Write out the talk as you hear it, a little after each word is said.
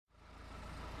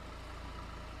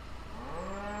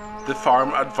the Farm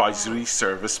Advisory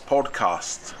Service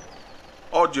podcast.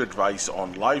 Audio advice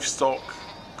on livestock,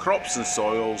 crops and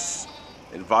soils,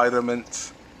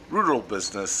 environment, rural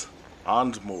business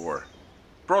and more.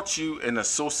 Brought to you in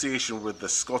association with the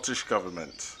Scottish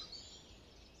Government.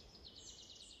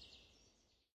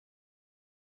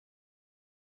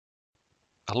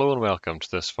 Hello and welcome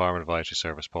to this Farm Advisory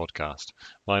Service podcast.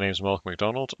 My name is Malcolm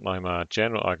MacDonald and I'm a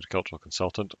General Agricultural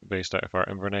Consultant based out of our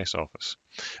Inverness office.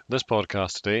 In this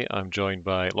podcast today I'm joined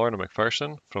by Lorna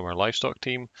Macpherson from our livestock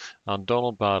team and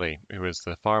Donald Barrie, who is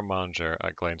the Farm Manager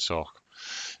at Glensaugh.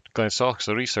 Glensaugh is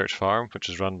a research farm which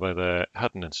is run by the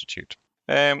Hutton Institute.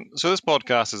 So this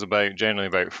podcast is generally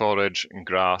about forage and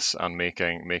grass and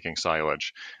making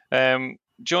silage.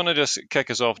 Do you want to just kick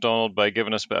us off, Donald, by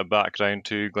giving us a bit of background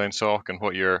to Glensaugh and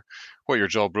what your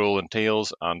job role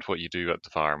entails and what you do at the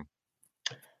farm?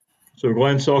 So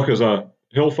Glensaugh is a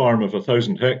hill farm of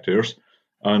 1,000 hectares,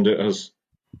 and it has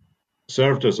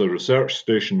served as a research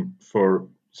station for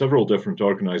several different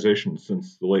organisations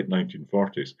since the late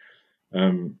 1940s.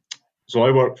 So I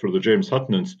work for the James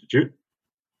Hutton Institute,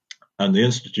 and the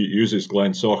Institute uses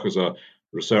Glensaugh as a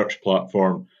research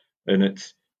platform in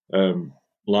its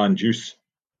land use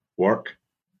work.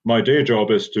 My day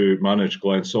job is to manage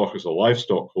Glensaugh as a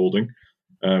livestock holding.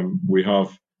 We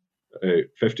have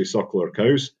 50 suckler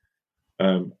cows,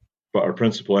 but our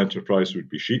principal enterprise would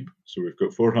be sheep. So we've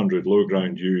got 400 low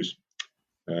ground ewes,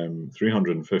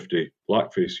 350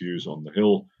 blackface ewes on the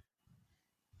hill,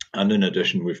 and in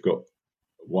addition we've got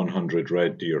 100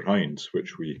 red deer hinds,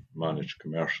 which we manage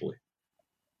commercially.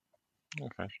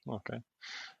 Okay.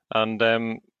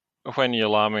 And when you're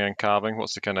lambing and calving,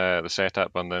 what's the kind of the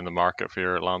setup and then the market for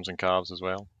your lambs and calves as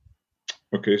well?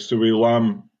 Okay, so we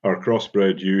lamb our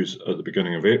crossbred ewes at the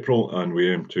beginning of April, and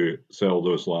we aim to sell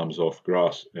those lambs off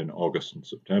grass in August and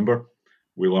September.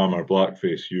 We lamb our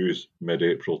blackface ewes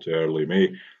mid-April to early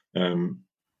May. The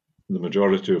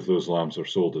majority of those lambs are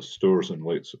sold as stores in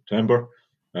late September.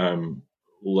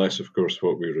 Less, of course,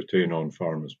 what we retain on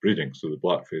farm as breeding, so the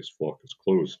blackface flock is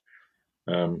closed.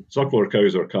 Suckler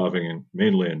cows are calving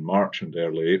mainly in March and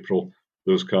early April.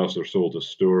 Those calves are sold as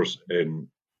stores in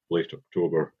late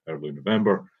October, early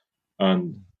November.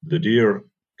 And the deer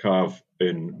calve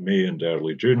in May and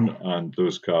early June, and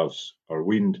those calves are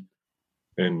weaned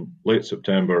in late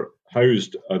September,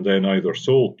 housed, and then either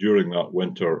sold during that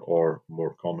winter, or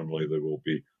more commonly, they will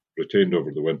be retained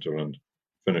over the winter and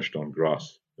finished on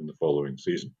grass in the following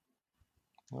season.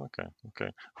 Okay.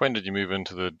 When did you move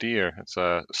into the deer? It's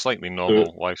a slightly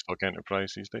novel livestock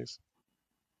enterprise these days.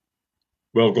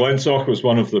 Well, Glensaugh was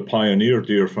one of the pioneer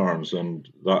deer farms, and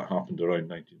that happened around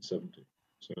 1970.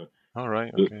 So, all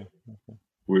right, okay.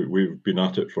 We've been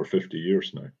at it for 50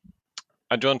 years now.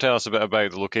 And do you want to tell us a bit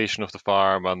about the location of the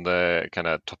farm and the kind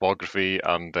of topography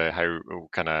and how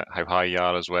high you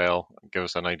are as well? Give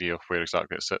us an idea of where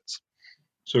exactly it sits.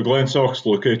 So Glensaugh is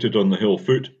located on the hill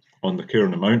foot on the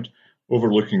Cairn Mount,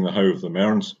 overlooking the How of the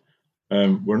Mearns.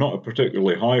 We're not a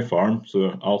particularly high farm,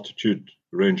 so altitude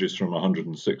ranges from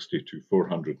 160 to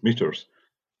 400 metres.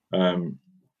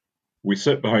 We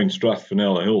sit behind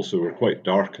Strathfenella Hill, so we're quite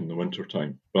dark in the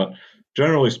wintertime. But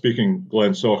generally speaking,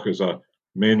 Glensaugh is a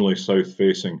mainly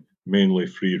south-facing, mainly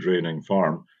free-draining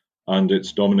farm, and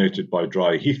it's dominated by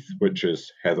dry heath, which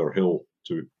is Heather Hill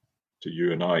to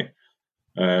you and I.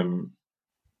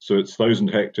 So it's 1,000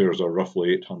 hectares, or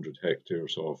roughly 800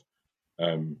 hectares of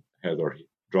heather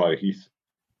dry heath.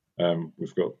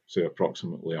 We've got, say,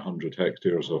 approximately 100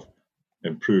 hectares of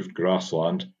improved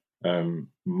grassland,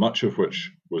 much of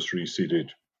which was reseeded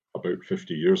about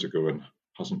 50 years ago and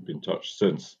hasn't been touched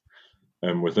since.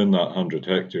 Within that 100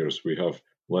 hectares, we have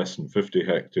less than 50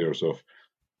 hectares of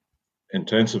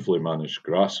intensively managed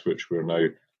grass, which we're now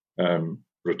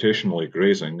rotationally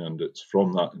grazing, and it's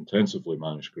from that intensively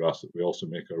managed grass that we also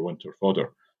make our winter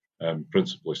fodder,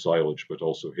 principally silage, but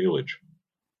also haylage.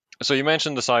 So you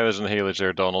mentioned the silage and haylage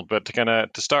there, Donald, but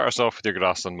to start us off with your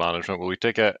grassland management, will we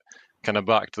take it kind of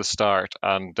back to the start,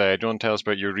 and do you want to tell us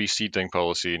about your reseeding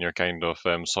policy and your kind of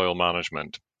soil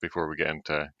management before we get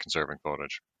into conserving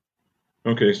forage?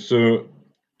 Okay, so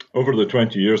over the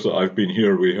 20 years that I've been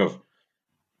here, we have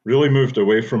really moved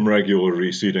away from regular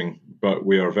reseeding, but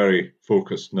we are very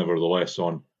focused nevertheless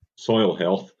on soil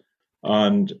health.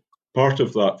 And part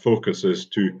of that focus is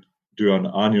to do an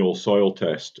annual soil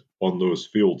test on those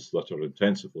fields that are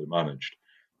intensively managed.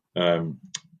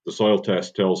 The soil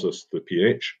test tells us the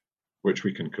pH, which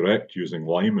we can correct using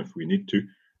lime if we need to,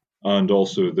 and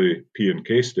also the P and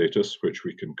K status, which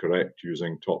we can correct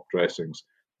using top dressings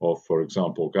of, for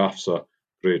example, GAFSA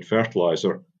grade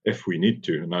fertilizer if we need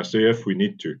to. And I say if we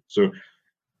need to. So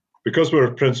because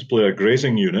we're principally a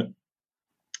grazing unit,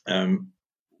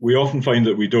 We often find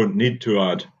that we don't need to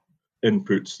add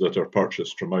inputs that are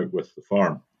purchased from out with the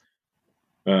farm.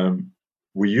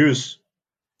 We use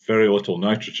very little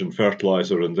nitrogen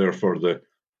fertilizer, and therefore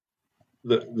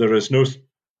there is no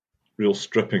real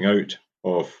stripping out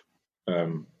of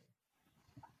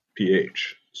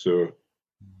pH. So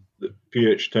the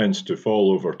pH tends to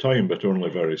fall over time, but only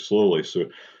very slowly. So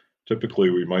typically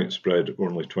we might spread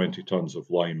only 20 tons of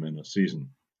lime in a season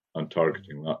and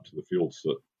targeting that to the fields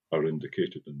that are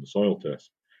indicated in the soil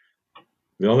test.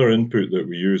 The other input that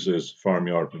we use is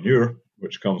farmyard manure,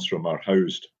 which comes from our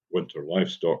housed winter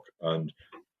livestock, and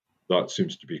that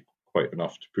seems to be quite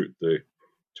enough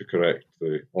to correct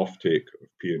the offtake of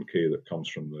P and K that comes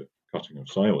from the cutting of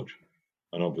silage.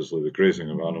 And obviously the grazing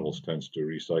of animals tends to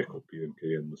recycle P and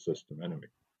K in the system anyway.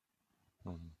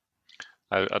 Mm-hmm.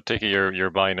 I take it you're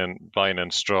buying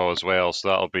in straw as well, so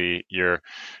that'll be your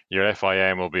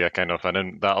FIM will be a kind of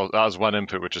that's one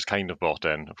input which is kind of bought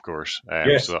in, of course.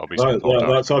 Yes, so that'll be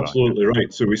that's absolutely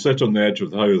right. So we sit on the edge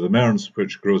of the Howe of the Mearns,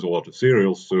 which grows a lot of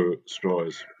cereals, so straw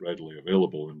is readily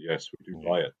available, and yes, we do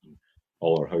buy it. And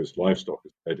all our housed livestock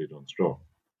is bedded on straw.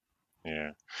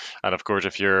 Yeah, and of course,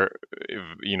 if you're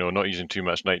not using too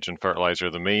much nitrogen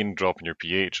fertilizer, the main drop in your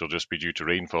pH will just be due to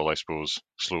rainfall, I suppose.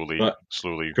 Slowly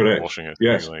correct. washing it.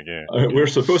 Yes, we're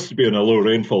supposed to be in a low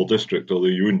rainfall district, although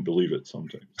you wouldn't believe it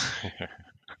sometimes.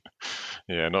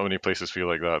 Yeah, not many places feel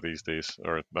like that these days,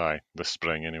 or this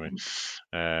spring anyway.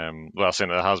 Well,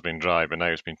 saying it has been dry, but now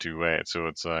it's been too wet, so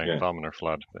it's famine or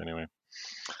flood. Anyway.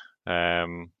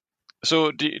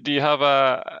 So do you have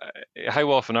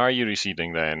how often are you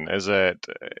reseeding then? Is it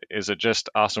just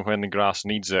as and when the grass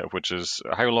needs it, which is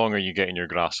how long are you getting your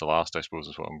grass to last, I suppose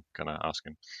is what I'm kind of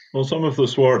asking. Well, some of the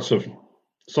swards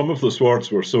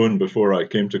were sown before I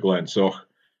came to Glensaugh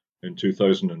in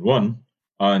 2001,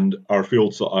 and are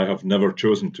fields that I have never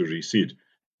chosen to reseed.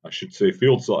 I should say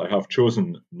fields that I have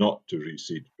chosen not to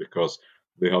reseed because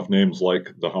they have names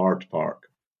like the Hard Park.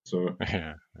 So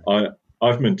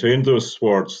I've maintained those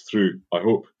swards through, I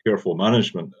hope, careful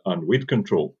management and weed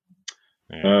control.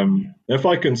 Yeah. If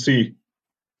I can see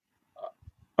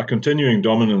a continuing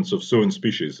dominance of sown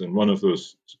species, and one of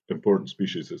those important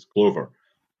species is clover,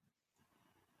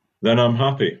 then I'm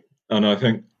happy. And I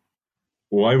think,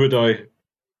 why would I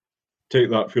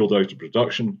take that field out of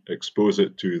production, expose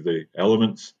it to the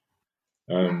elements?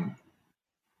 And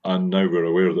now we're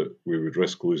aware that we would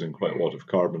risk losing quite a lot of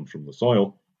carbon from the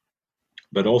soil,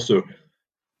 but also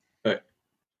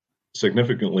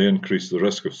significantly increase the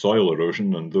risk of soil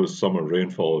erosion, and those summer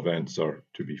rainfall events are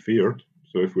to be feared.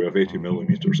 So if we have 80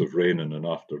 millimetres of rain in an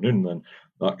afternoon, then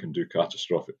that can do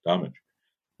catastrophic damage.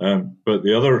 But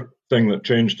the other thing that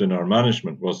changed in our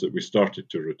management was that we started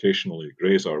to rotationally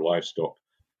graze our livestock.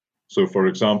 So, for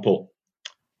example,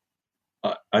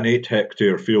 an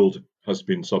 8-hectare field has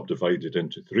been subdivided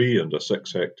into 3, and a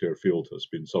 6-hectare field has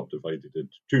been subdivided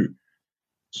into 2.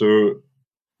 So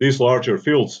these larger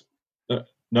fields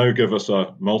now give us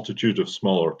a multitude of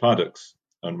smaller paddocks,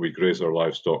 and we graze our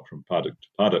livestock from paddock to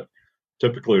paddock,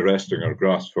 typically resting our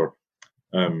grass for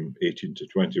 18 to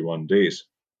 21 days.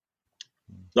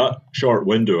 That short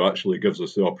window actually gives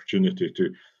us the opportunity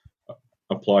to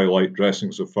apply light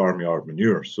dressings of farmyard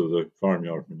manure. So the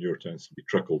farmyard manure tends to be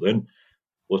trickled in.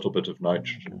 A little bit of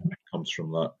nitrogen comes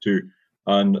from that too.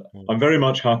 And I'm very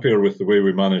much happier with the way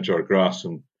we manage our grass,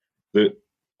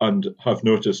 and have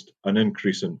noticed an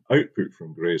increase in output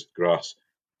from grazed grass,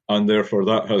 and therefore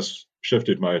that has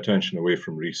shifted my attention away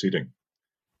from reseeding.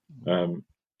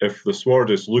 If the sward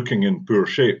is looking in poor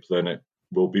shape, then it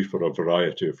will be for a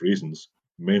variety of reasons,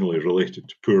 mainly related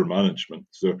to poor management.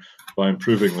 So by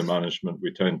improving the management,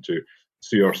 we tend to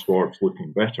see our swards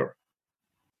looking better.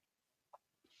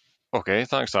 Okay,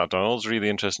 thanks for that, Donald. It's really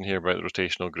interesting to hear about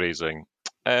rotational grazing.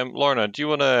 Lorna, do you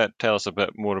want to tell us a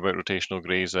bit more about rotational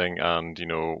grazing and,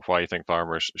 why you think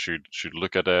farmers should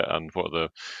look at it and what the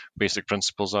basic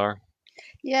principles are?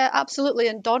 Yeah, absolutely.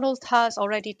 And Donald has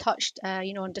already touched,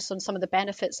 on some of the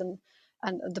benefits and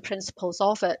the principles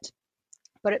of it.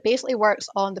 But it basically works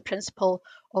on the principle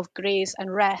of graze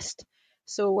and rest.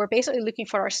 So we're basically looking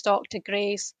for our stock to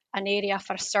graze an area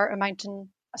for a certain amount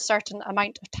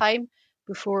of time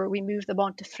before we move them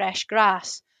onto fresh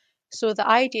grass. So the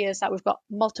idea is that we've got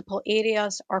multiple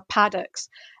areas or paddocks,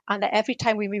 and that every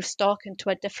time we move stock into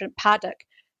a different paddock,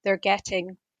 they're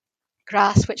getting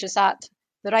grass which is at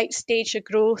the right stage of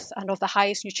growth and of the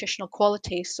highest nutritional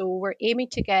quality. So we're aiming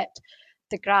to get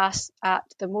the grass at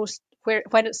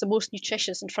when it's the most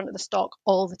nutritious in front of the stock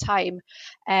all the time.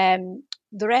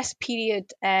 The rest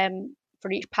period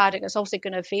for each paddock is also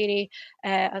going to vary,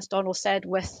 as Donald said,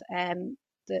 with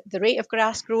the rate of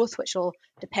grass growth, which will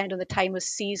depend on the time of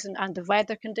season and the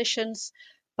weather conditions.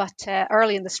 But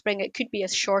early in the spring, it could be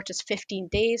as short as 15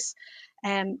 days.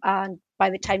 And by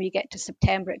the time you get to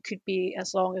September, it could be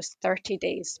as long as 30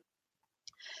 days.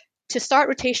 To start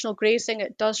rotational grazing,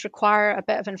 it does require a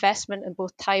bit of investment in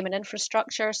both time and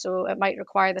infrastructure. So it might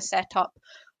require the setup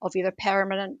of either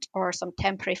permanent or some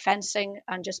temporary fencing,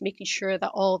 and just making sure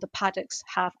that all the paddocks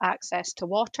have access to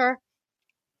water.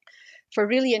 For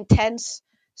really intense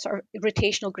sort of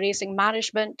rotational grazing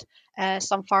management,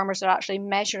 some farmers are actually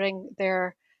measuring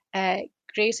their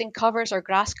grazing covers or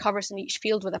grass covers in each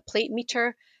field with a plate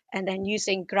meter, and then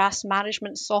using grass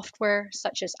management software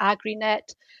such as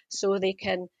AgriNet, so they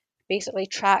can basically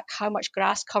track how much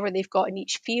grass cover they've got in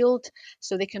each field,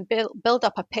 so they can build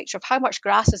up a picture of how much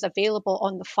grass is available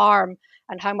on the farm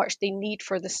and how much they need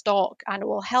for the stock, and it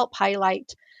will help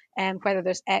highlight whether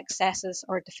there's excesses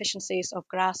or deficiencies of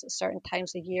grass at certain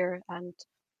times of year, and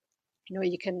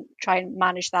you can try and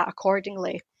manage that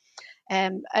accordingly.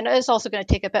 And it is also going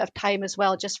to take a bit of time as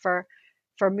well, just for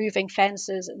moving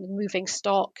fences and moving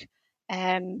stock.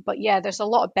 But yeah, there's a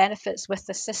lot of benefits with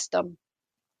the system.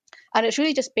 And it's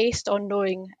really just based on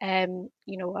knowing,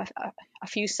 a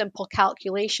few simple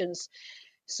calculations.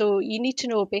 So you need to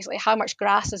know basically how much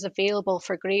grass is available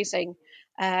for grazing.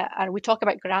 And we talk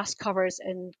about grass covers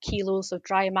in kilos of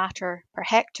dry matter per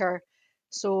hectare.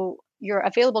 So your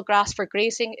available grass for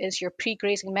grazing is your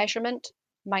pre-grazing measurement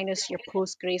minus your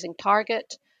post-grazing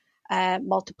target,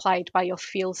 multiplied by your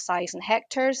field size in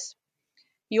hectares.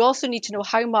 You also need to know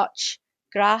how much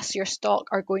grass your stock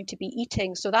are going to be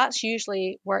eating. So that's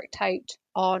usually worked out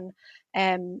on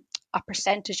a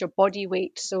percentage of body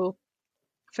weight. So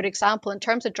for example, in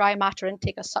terms of dry matter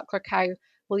intake, a suckler cow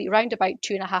will eat around about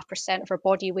 2.5% of her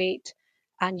body weight,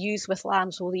 and ewes with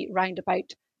lambs will eat around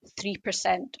about 3%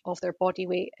 of their body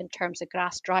weight in terms of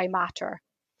grass dry matter.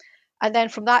 And then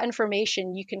from that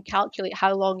information, you can calculate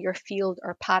how long your field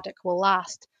or paddock will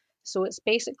last. So it's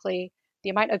basically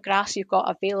the amount of grass you've got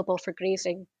available for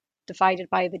grazing divided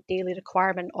by the daily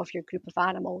requirement of your group of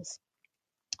animals.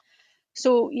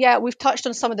 So yeah, we've touched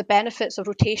on some of the benefits of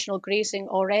rotational grazing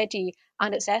already,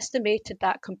 and it's estimated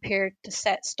that compared to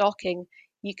set stocking,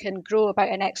 you can grow about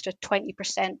an extra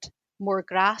 20% more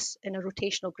grass in a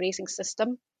rotational grazing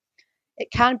system. It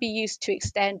can be used to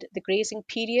extend the grazing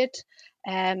period,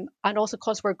 and also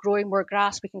because we're growing more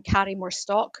grass, we can carry more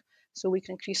stock, so we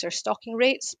can increase our stocking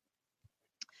rates.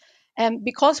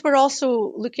 Because we're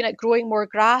also looking at growing more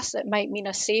grass, it might mean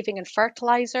a saving in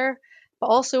fertilizer, but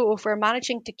also if we're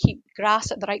managing to keep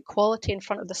grass at the right quality in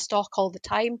front of the stock all the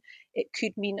time, it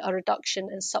could mean a reduction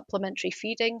in supplementary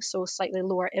feeding, so slightly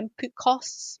lower input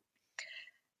costs.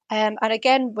 And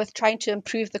again, with trying to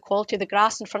improve the quality of the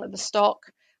grass in front of the stock,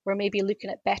 we're maybe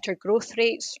looking at better growth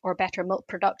rates or better milk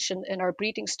production in our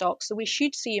breeding stock. So we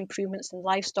should see improvements in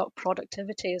livestock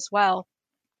productivity as well.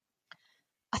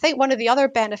 I think one of the other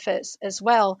benefits as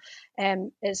well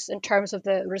is in terms of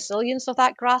the resilience of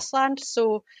that grassland.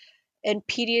 So in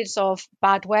periods of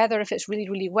bad weather, if it's really,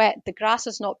 really wet, the grass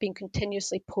is not being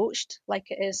continuously poached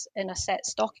like it is in a set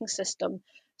stocking system.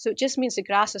 So it just means the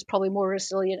grass is probably more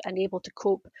resilient and able to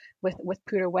cope with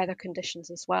poorer weather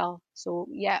conditions as well. So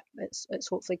yeah, it's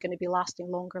hopefully going to be lasting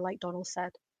longer, like Donald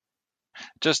said.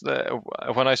 Just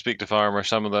when I speak to farmers,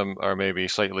 some of them are maybe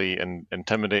slightly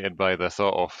intimidated by the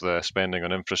thought of the spending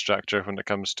on infrastructure when it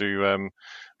comes to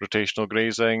rotational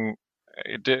grazing.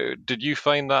 Did you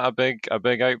find that a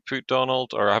big output,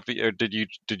 Donald, or did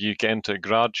you get into it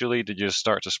gradually? Did you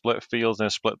start to split fields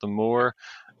and split them more?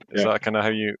 Is that kind of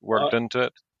how you worked into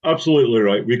it? Absolutely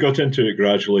right. We got into it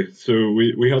gradually. So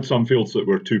we had some fields that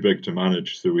were too big to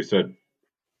manage. So we said,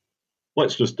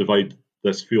 let's just divide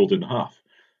this field in half.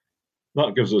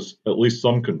 That gives us at least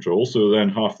some control. So then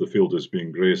half the field is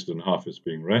being grazed and half is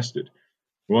being rested.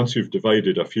 Once you've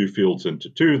divided a few fields into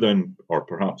two, then, or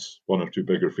perhaps one or two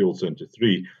bigger fields into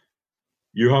three,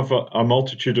 you have a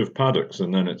multitude of paddocks,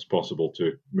 and then it's possible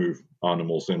to move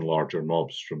animals in larger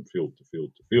mobs from field to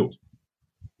field to field.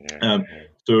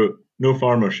 So no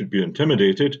farmer should be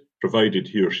intimidated, provided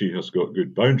he or she has got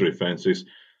good boundary fences.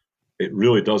 It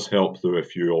really does help, though,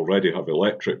 if you already have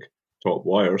electric top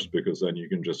wires, because then you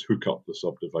can just hook up the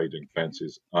subdividing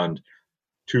fences, and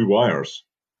 2 wires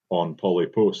on poly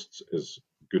posts is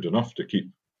good enough to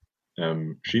keep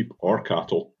sheep or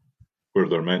cattle where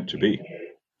they're meant to be.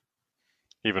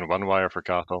 Even 1 wire for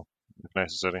cattle, if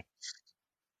necessary.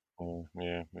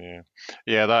 Yeah.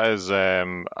 That is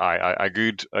a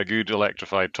good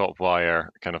electrified top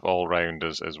wire, kind of all round,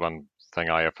 is one thing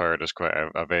I have heard is quite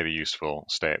a very useful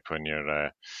step when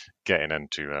you're getting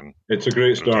into. It's a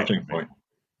great starting point.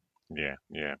 Yeah,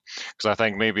 yeah. Because I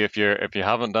think maybe if you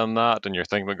haven't done that and you're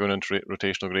thinking about going into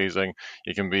rotational grazing,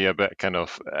 you can be a bit kind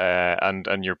of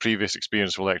and your previous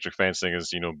experience with electric fencing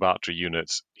is battery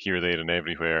units here, there, and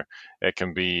everywhere. It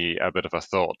can be a bit of a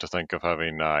thought to think of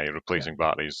having replacing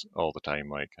batteries all the time,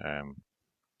 like.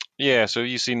 Yeah, so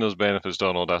you've seen those benefits,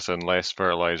 Donald, as in less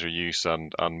fertilizer use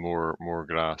and more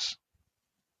grass.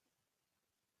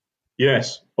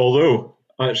 Yes, although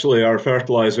actually our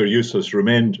fertilizer use has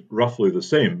remained roughly the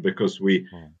same because we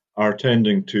Hmm. are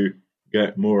tending to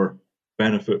get more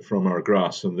benefit from our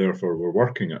grass and therefore we're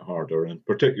working it harder, and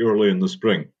particularly in the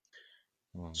spring.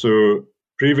 Hmm. So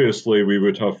previously we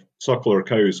would have suckler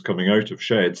cows coming out of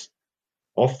sheds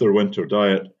off their winter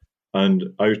diet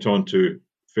and out onto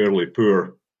fairly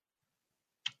poor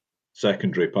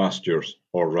secondary pastures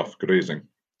or rough grazing.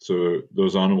 So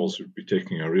those animals would be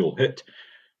taking a real hit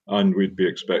and we'd be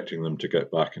expecting them to get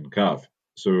back in calve.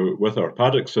 So with our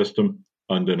paddock system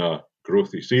and in a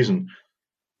growthy season,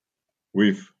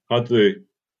 we've had the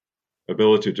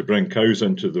ability to bring cows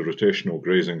into the rotational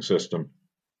grazing system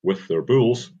with their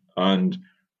bulls, and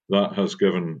that has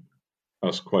given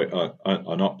us quite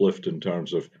an uplift in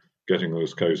terms of getting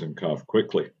those cows in calve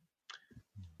quickly.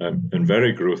 In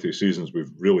very growthy seasons,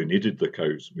 we've really needed the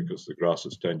cows because the grass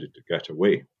has tended to get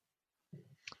away.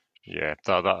 Yeah,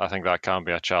 I think that can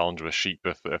be a challenge with sheep.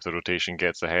 If the rotation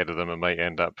gets ahead of them, it might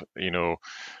end up,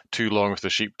 too long with the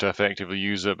sheep to effectively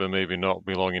use it, but maybe not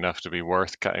be long enough to be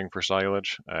worth cutting for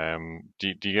silage. Do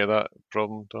you get that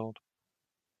problem, Donald?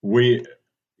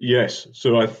 Yes,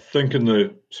 so I think in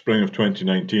the spring of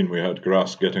 2019 we had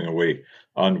grass getting away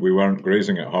and we weren't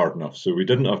grazing it hard enough. So we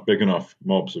didn't have big enough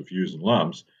mobs of ewes and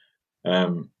lambs,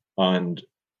 and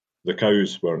the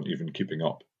cows weren't even keeping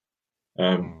up.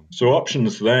 So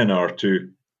options then are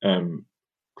to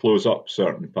close up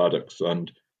certain paddocks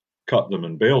and cut them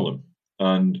and bale them.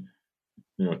 And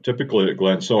typically at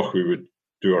Glensaugh we would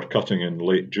do our cutting in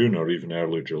late June or even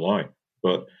early July.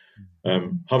 But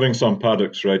having some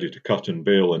paddocks ready to cut and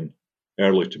bale in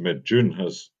early to mid-June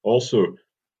has also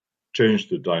changed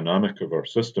the dynamic of our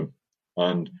system.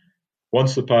 And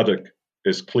once the paddock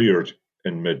is cleared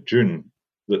in mid-June,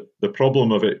 the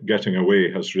problem of it getting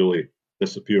away has really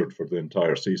disappeared for the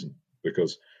entire season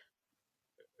because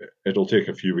it'll take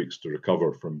a few weeks to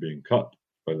recover from being cut.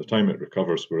 By the time it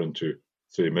recovers, we're into,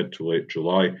 say, mid to late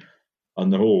July,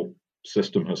 and the whole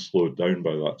system has slowed down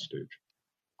by that stage.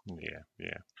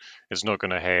 Yeah. It's not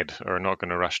going to head or not going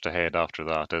to rush to head after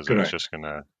that, is it? It's Correct. just going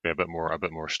to be a bit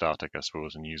more static, I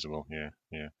suppose, and usable.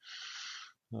 Yeah.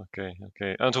 Okay.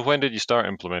 And so when did you start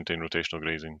implementing rotational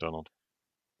grazing, Donald?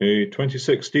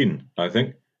 2016, I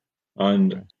think,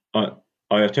 and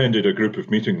I attended a group of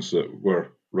meetings that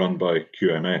were run by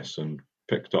QMS and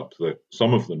picked up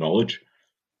some of the knowledge,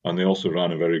 and they also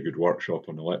ran a very good workshop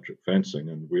on electric fencing,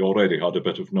 and we already had a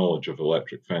bit of knowledge of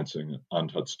electric fencing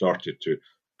and had started to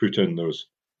put in those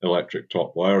electric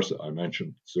top wires that I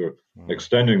mentioned. So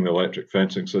extending the electric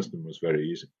fencing system was very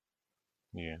easy.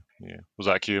 Yeah. Was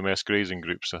that QMS grazing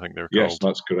groups, I think they're Yes,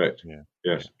 called? that's correct. Yeah.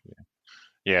 Yes.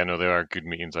 Yeah, no, there are good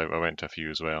meetings. I went to a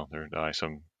few as well. There are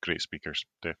some great speakers,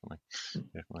 definitely.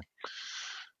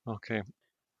 Okay.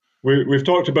 We've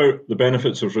talked about the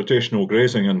benefits of rotational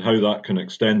grazing and how that can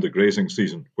extend the grazing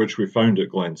season, which we found at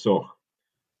Glensaugh.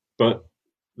 But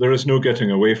there is no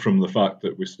getting away from the fact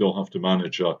that we still have to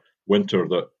manage a winter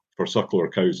that for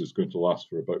suckler cows is going to last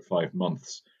for about 5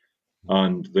 months.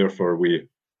 And therefore we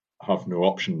have no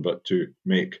option but to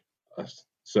make a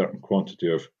certain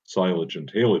quantity of silage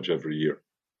and haylage every year.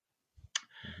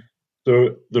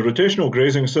 So the rotational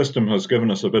grazing system has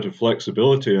given us a bit of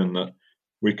flexibility in that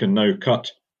we can now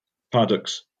cut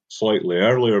paddocks slightly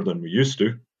earlier than we used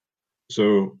to.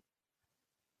 So,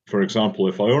 for example,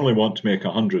 if I only want to make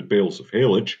 100 bales of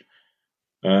haylage,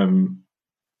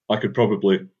 I could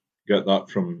probably get that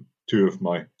from 2 of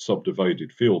my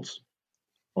subdivided fields,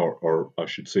 or I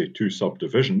should say 2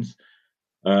 subdivisions.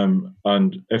 And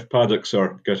if paddocks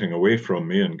are getting away from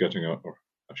me and getting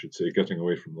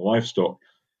away from the livestock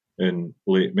in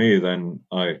late May, then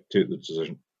I take the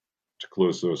decision to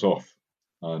close those off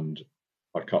and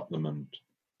I cut them, and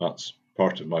that's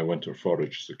part of my winter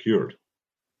forage secured.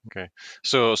 Okay,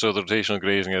 so the rotational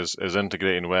grazing is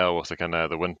integrating well with the kind of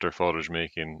the winter forage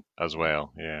making as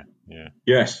well. Yeah.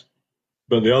 Yes,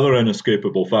 but the other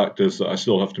inescapable fact is that I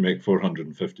still have to make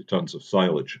 450 tons of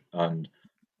silage, and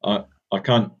I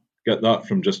can't get that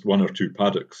from just 1 or 2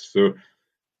 paddocks. So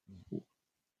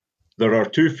there are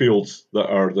 2 fields that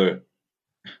are the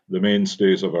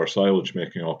mainstays of our silage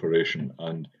making operation,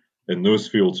 and in those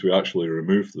fields we actually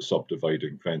remove the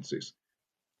subdividing fences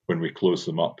when we close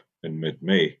them up in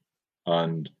mid-May,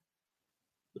 and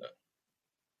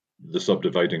the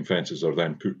subdividing fences are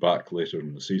then put back later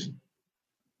in the season.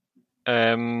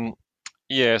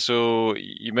 Yeah, so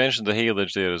you mentioned the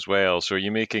haylage there as well. So are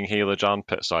you making haylage and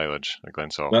pit silage at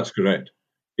Glensaugh? That's correct.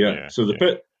 Yeah. So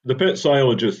the pit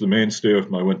silage is the mainstay of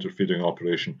my winter feeding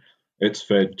operation. It's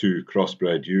fed to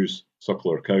crossbred ewes,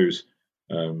 suckler cows,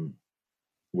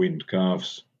 weaned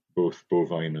calves, both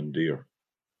bovine and deer.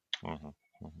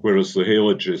 Whereas the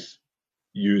haylage is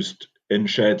used in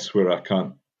sheds where I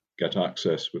can't get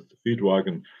access with the feed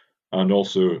wagon, and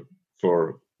also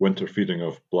for winter feeding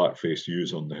of black-faced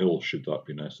ewes on the hill, should that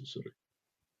be necessary.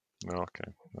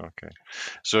 Okay.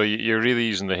 So you're really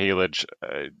using the haylage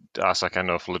as a kind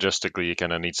of logistically, you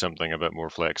kind of need something a bit more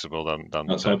flexible than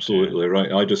That's the pit, absolutely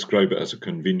right. I describe it as a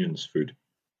convenience food.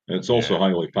 It's also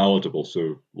highly palatable,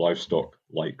 so livestock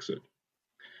likes it.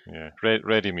 Yeah,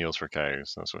 ready meals for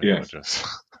cows. That's what haylage is.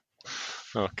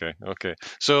 Okay.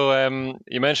 So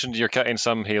you mentioned you're cutting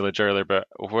some haylage earlier, but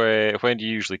when do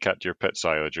you usually cut your pit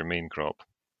silage, your main crop?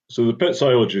 So the pit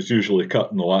silage is usually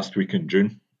cut in the last week in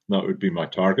June. That would be my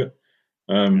target.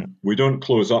 We don't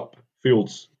close up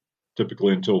fields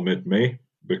typically until mid-May,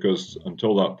 because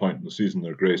until that point in the season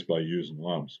they're grazed by ewes and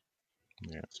lambs.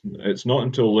 Yeah. It's not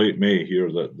until late May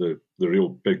here that the real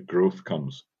big growth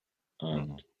comes,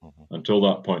 and until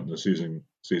that point in the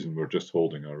season we're just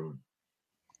holding our own.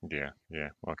 Yeah.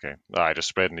 Okay. Just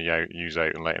spreading the ewes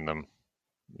out and letting them,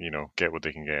 get what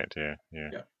they can get. Yeah.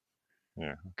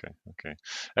 Okay.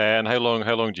 And how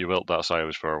long do you wilt that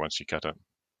silage for once you cut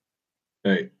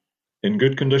it? In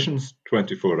good conditions,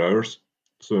 24 hours.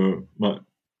 So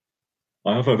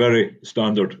I have a very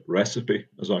standard recipe,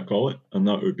 as I call it, and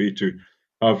that would be to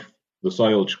have the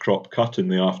silage crop cut in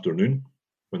the afternoon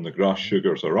when the grass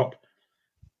sugars are up,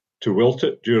 to wilt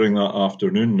it during that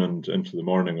afternoon and into the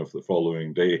morning of the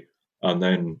following day, and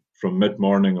then from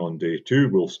mid-morning on day 2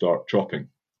 we'll start chopping.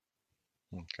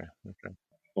 Okay.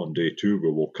 On day 2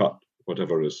 we will cut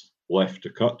whatever is left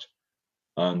to cut,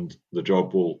 and the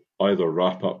job will either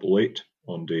wrap up late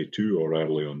on day 2 or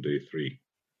early on day 3.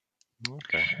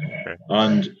 Okay.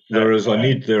 And there is a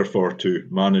need, therefore, to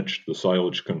manage the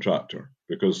silage contractor,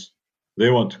 because they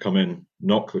want to come in,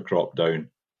 knock the crop down,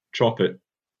 chop it,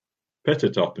 pit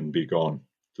it up and be gone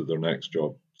to their next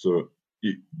job. So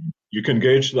you can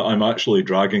gauge that I'm actually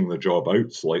dragging the job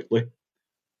out slightly.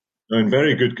 Now, in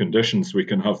very good conditions, we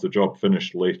can have the job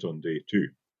finished late on day 2,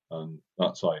 and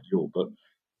that's ideal. But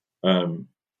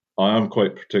I am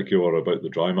quite particular about the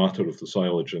dry matter of the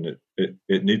silage, and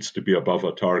it needs to be above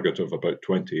a target of about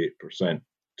 28%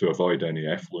 to avoid any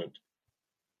effluent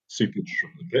seepage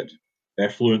from the pit.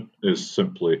 Effluent is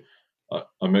simply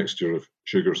a mixture of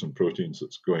sugars and proteins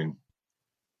that's going,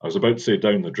 I was about to say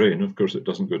down the drain. Of course, it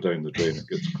doesn't go down the drain. It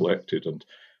gets collected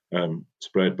and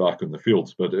spread back in the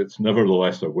fields, but it's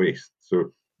nevertheless a waste.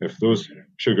 So if those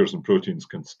sugars and proteins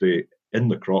can stay in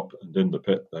the crop and in the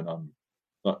pit, then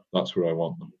that's where I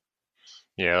want them.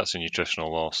 Yeah, that's a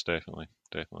nutritional loss, definitely.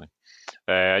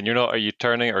 And are you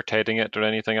turning or tedding it or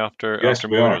anything after? Yes,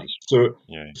 we are.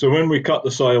 So when we cut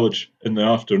the silage in the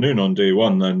afternoon on day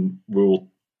 1, then we'll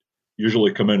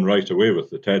usually come in right away with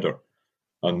the tedder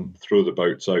and throw the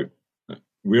bouts out.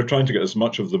 We're trying to get as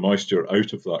much of the moisture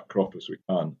out of that crop as we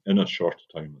can in as short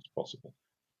a time as possible.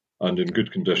 And in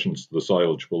good conditions, the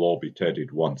silage will all be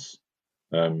tedded once.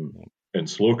 In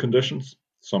slow conditions,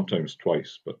 sometimes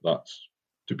twice, but that's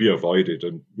to be avoided.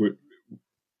 And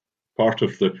part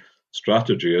of the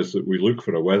strategy is that we look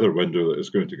for a weather window that is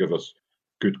going to give us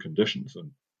good conditions.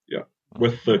 And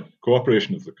with the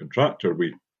cooperation of the contractor,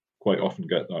 we quite often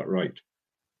get that right.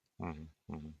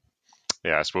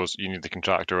 Yeah, I suppose you need the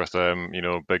contractor with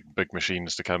big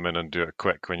machines to come in and do it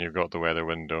quick when you've got the weather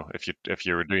window. If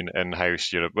you were doing it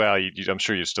in-house, I'm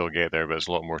sure you'd still get there, but it's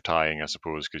a lot more tying, I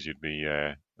suppose, because you'd be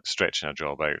stretching a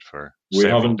job out for. We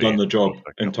haven't done the job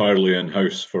entirely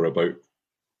in-house for about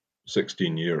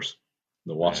 16 years.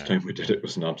 The last time we did it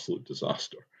was an absolute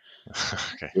disaster.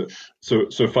 Okay.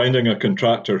 So finding a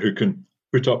contractor who can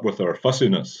put up with our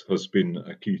fussiness has been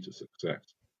a key to success.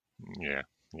 Yeah.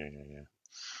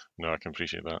 No, I can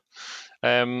appreciate that.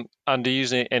 And do you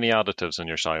use any additives in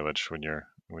your silage when you're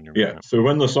making it? So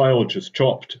when the silage is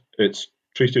chopped, it's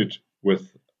treated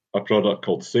with a product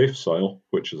called Safe Sil,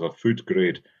 which is a food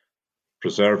grade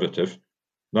preservative.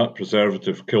 That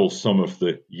preservative kills some of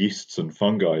the yeasts and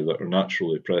fungi that are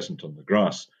naturally present on the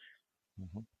grass,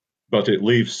 but it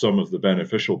leaves some of the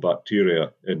beneficial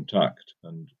bacteria intact,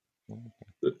 and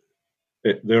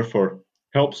it therefore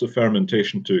helps the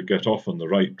fermentation to get off on the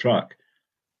right track.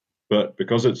 But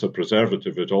because it's a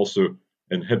preservative, it also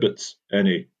inhibits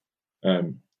any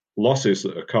losses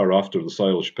that occur after the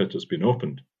silage pit has been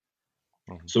opened.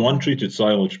 So untreated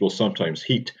silage will sometimes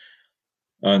heat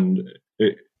And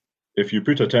if you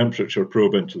put a temperature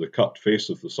probe into the cut face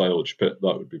of the silage pit,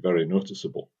 that would be very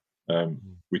noticeable.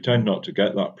 We tend not to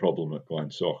get that problem at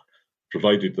Glensaugh,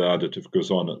 provided the additive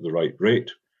goes on at the right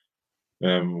rate,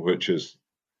 which is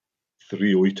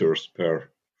 3 litres per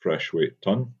fresh weight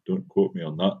tonne. Don't quote me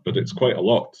on that, but it's quite a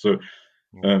lot. So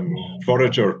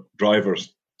forager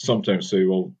drivers sometimes say,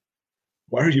 well,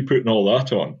 why are you putting all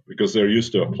that on? Because they're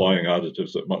used to applying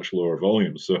additives at much lower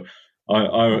volumes. So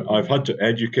I've had to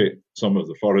educate some of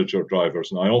the forager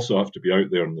drivers, and I also have to be out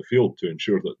there in the field to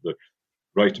ensure that the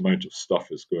right amount of stuff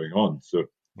is going on. So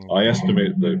I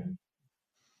estimate the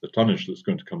tonnage that's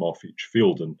going to come off each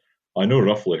field, and I know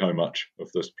roughly how much of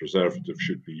this preservative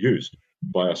should be used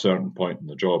by a certain point in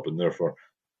the job, and therefore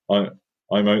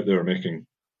I'm out there making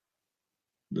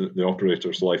the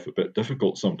operator's life a bit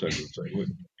difficult sometimes and saying, look,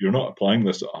 you're not applying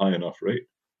this at a high enough rate.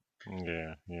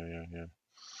 Yeah.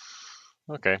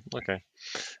 Okay.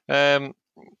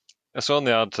 So on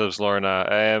the additives, Lorna,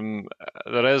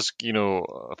 there is,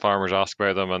 farmers ask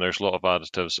about them, and there's a lot of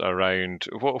additives around.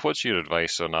 What's your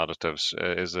advice on additives?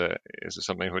 Is it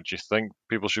something which you think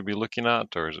people should be looking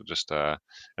at, or is it just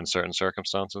in certain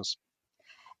circumstances?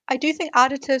 I do think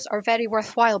additives are very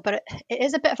worthwhile, but it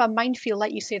is a bit of a minefield,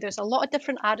 like you say. There's a lot of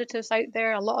different additives out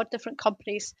there, a lot of different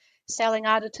companies selling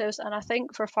additives, and I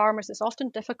think for farmers it's often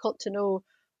difficult to know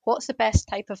what's the best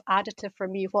type of additive for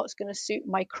me, what's going to suit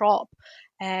my crop.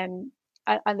 And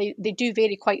they do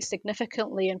vary quite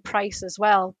significantly in price as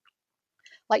well.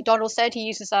 Like Donald said, he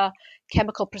uses a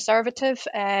chemical preservative,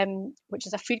 which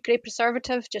is a food grade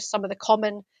preservative. Just some of the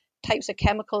common types of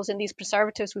chemicals in these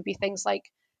preservatives would be things like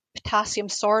potassium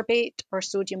sorbate or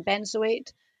sodium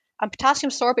benzoate. And potassium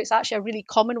sorbate is actually a really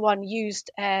common one used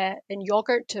in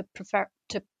yogurt to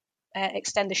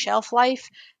extend the shelf life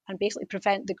and basically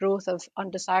prevent the growth of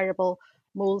undesirable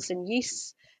molds and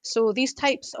yeasts. So these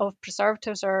types of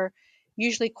preservatives are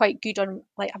usually quite good on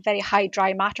like a very high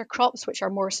dry matter crops, which are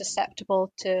more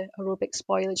susceptible to aerobic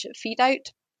spoilage at feed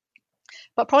out.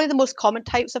 But probably the most common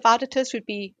types of additives would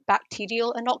be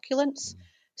bacterial inoculants.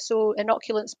 So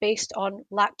inoculants based on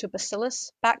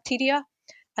lactobacillus bacteria.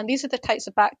 And these are the types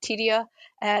of bacteria.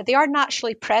 They are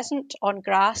naturally present on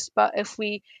grass, but if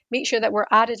we make sure that we're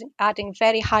adding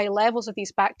very high levels of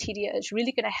these bacteria, it's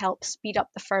really going to help speed up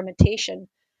the fermentation.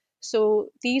 So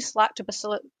these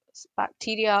lactobacillus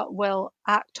bacteria will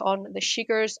act on the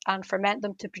sugars and ferment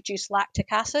them to produce lactic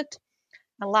acid.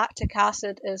 And lactic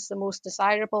acid is the most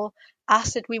desirable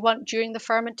acid we want during the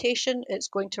fermentation. It's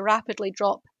going to rapidly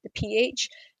drop the pH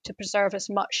to preserve as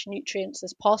much nutrients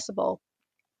as possible.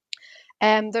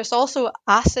 There's also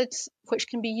acids which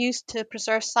can be used to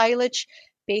preserve silage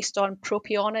based on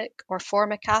propionic or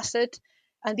formic acid,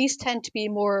 and these tend to be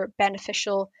more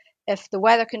beneficial if the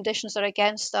weather conditions are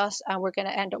against us and we're going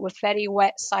to end up with very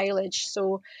wet silage.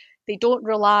 So they don't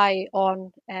rely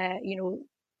on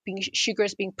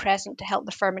sugars being present to help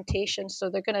the fermentation. So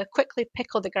they're going to quickly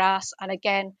pickle the grass and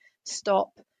again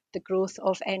stop the growth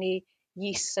of any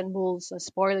yeasts and molds and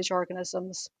spoilage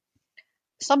organisms.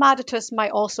 Some additives might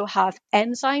also have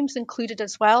enzymes included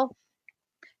as well.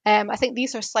 I think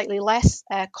these are slightly less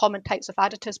common types of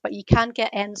additives, but you can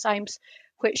get enzymes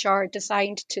which are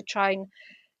designed to try and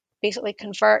basically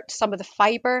convert some of the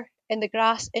fibre in the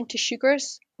grass into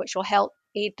sugars, which will help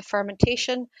aid the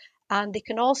fermentation. And they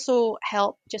can also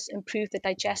help just improve the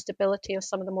digestibility of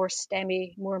some of the more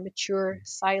stemmy, more mature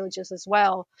silages as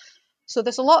well. So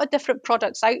there's a lot of different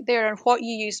products out there, and what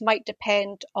you use might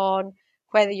depend on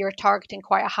whether you're targeting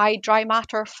quite a high dry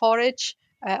matter forage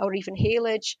or even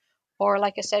haylage, or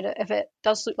like I said, if it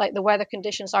does look like the weather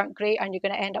conditions aren't great and you're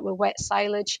going to end up with wet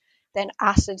silage, then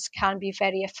acids can be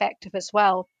very effective as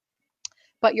well.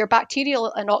 But your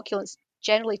bacterial inoculants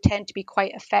generally tend to be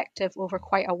quite effective over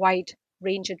quite a wide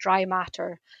range of dry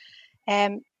matter.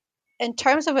 In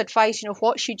terms of advice,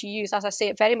 what should you use? As I say,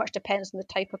 it very much depends on the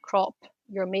type of crop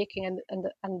you're making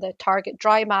and the target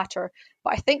dry matter.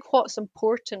 But I think what's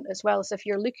important as well is if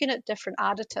you're looking at different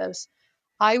additives,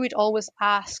 I would always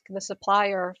ask the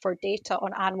supplier for data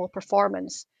on animal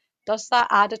performance. Does that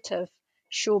additive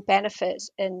show benefits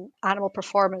in animal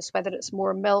performance, whether it's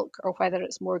more milk or whether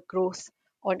it's more growth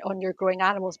on your growing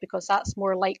animals, because that's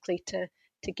more likely to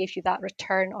give you that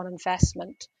return on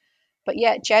investment. But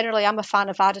yeah, generally, I'm a fan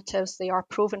of additives. They are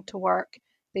proven to work.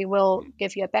 They will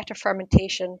give you a better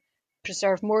fermentation,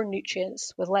 preserve more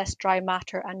nutrients with less dry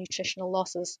matter and nutritional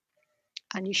losses.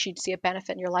 And you should see a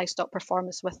benefit in your livestock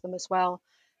performance with them as well.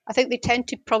 I think they tend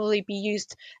to probably be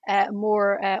used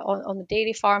more on the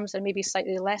dairy farms and maybe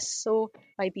slightly less so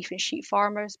by beef and sheep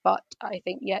farmers. But I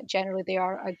think, yeah, generally they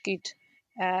are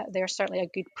certainly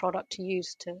a good product to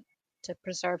use to to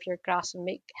preserve your grass and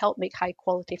help make high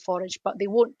quality forage, but they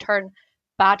won't turn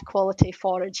bad quality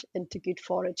forage into good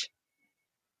forage.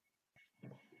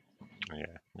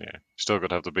 Yeah. Still got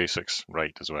to have the basics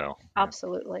right as well.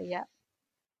 Absolutely, yeah.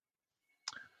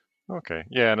 Okay.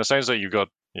 Yeah, and it sounds like you've got,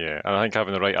 and I think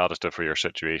having the right additive for your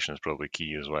situation is probably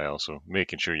key as well. So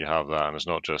making sure you have that, and it's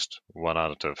not just one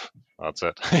additive. That's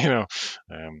it. Can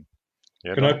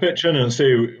I pitch in and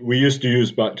say we used to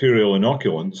use bacterial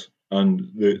inoculants, and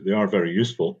they are very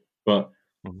useful, but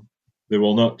they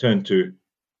will not tend to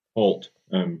halt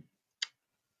the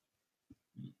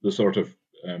sort of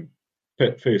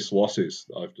pit face losses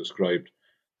that I've described.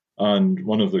 And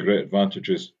one of the great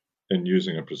advantages in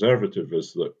using a preservative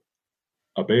is that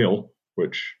a bale,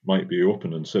 which might be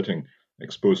open and sitting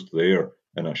exposed to the air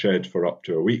in a shed for up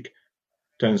to a week,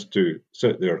 tends to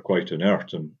sit there quite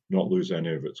inert and not lose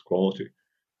any of its quality.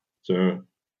 So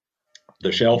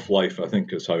the shelf life, I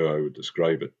think, is how I would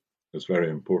describe it. It's very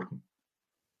important.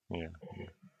 Yeah.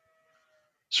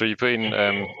 So are you putting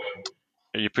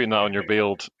that on your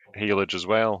baled haylage as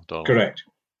well, Donald? Correct.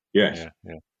 Yes.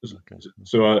 Yeah. Okay.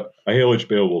 So a haylage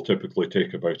bale will typically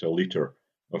take about 1 litre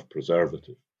of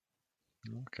preservative.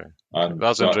 Okay. And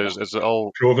that's interesting. Is it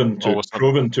all proven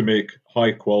to make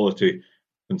high quality,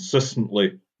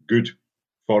 consistently good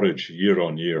forage year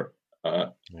on year?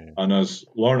 And as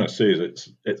Lorna says,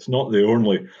 it's not the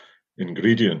only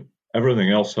ingredient. Everything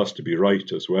else has to be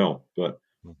right as well. But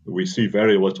we see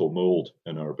very little mould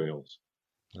in our bales.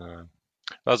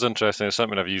 That's interesting. It's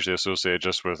something I've usually associated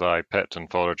just with pit and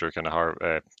forager kind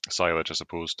of silage as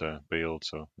opposed to baled.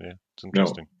 So yeah, it's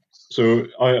interesting. No. So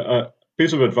a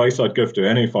piece of advice I'd give to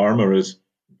any farmer is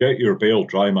get your bale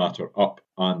dry matter up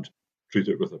and treat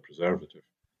it with a preservative.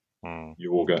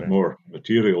 You will get more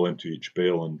material into each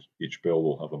bale, and each bale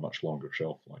will have a much longer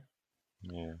shelf life.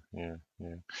 Yeah.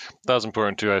 That's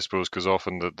important too, I suppose, because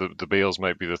often the bales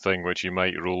might be the thing which you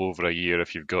might roll over a year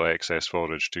if you've got excess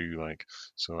forage too.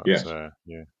 So that's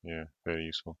very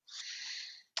useful.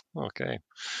 Okay,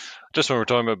 just when we're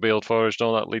talking about baled forage,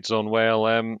 all that leads on well.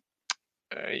 One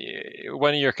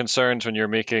of your concerns when you're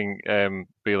making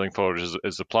baling forage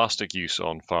is the plastic use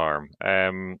on farm.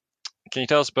 Can you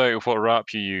tell us about what wrap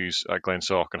you use at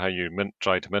Glensaugh and how you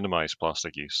try to minimise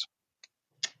plastic use?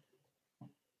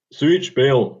 So each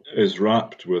bale is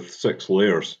wrapped with 6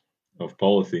 layers of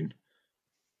polythene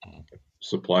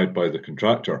supplied by the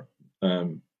contractor.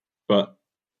 But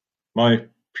my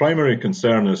primary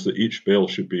concern is that each bale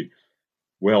should be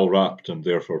well wrapped and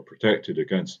therefore protected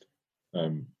against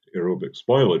aerobic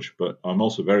spoilage. But I'm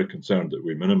also very concerned that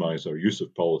we minimise our use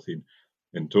of polythene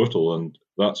in total, and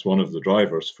that's one of the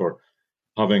drivers for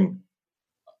having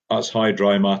as high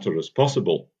dry matter as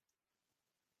possible.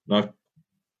 Now, I've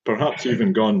perhaps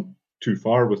even gone too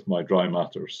far with my dry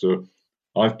matter. So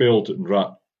I've baled and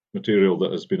wrapped material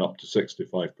that has been up to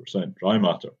 65% dry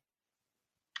matter.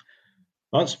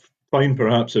 That's fine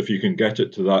perhaps if you can get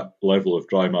it to that level of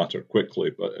dry matter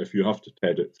quickly, but if you have to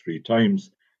TED it 3 times,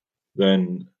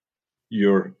 then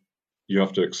you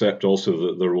have to accept also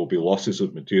that there will be losses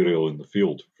of material in the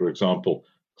field. For example,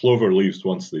 clover leaves,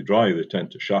 once they dry, they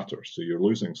tend to shatter. So you're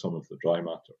losing some of the dry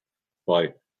matter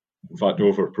by, in fact,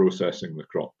 over-processing the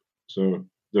crop. So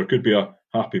there could be a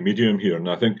happy medium here. And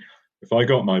I think if I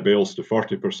got my bales to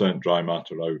 40% dry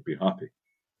matter, I would be happy.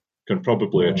 Can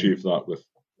probably achieve that with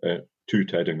 2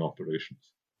 tedding operations.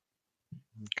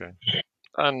 Okay.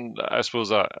 And I suppose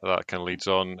that kind of leads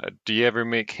on. Do you ever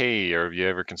make hay, or have you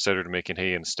ever considered making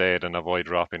hay instead and avoid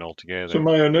wrapping altogether? So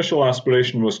my initial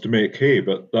aspiration was to make hay,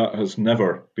 but that has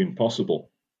never been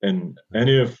possible in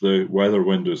any of the weather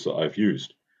windows that I've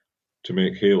used to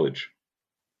make haylage.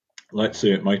 Let's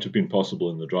say it might have been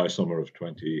possible in the dry summer of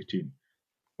 2018,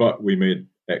 but we made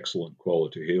excellent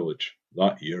quality haylage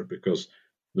that year because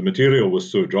the material was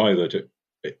so dry that it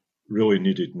really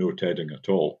needed no tedding at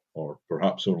all, or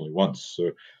perhaps only once.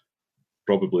 So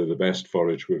probably the best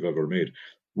forage we've ever made.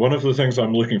 One of the things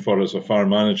I'm looking for as a farm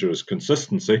manager is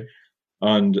consistency,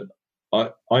 and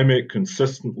I make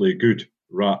consistently good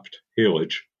wrapped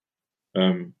haylage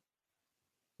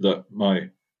that my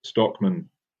stockmen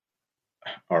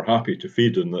are happy to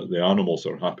feed and that the animals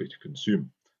are happy to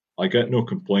consume. I get no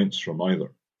complaints from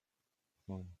either.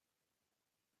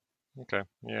 Okay,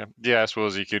 yeah. I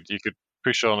suppose you could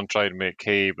push on and try to make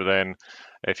hay, but then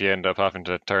if you end up having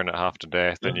to turn it half to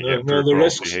death, then you get poor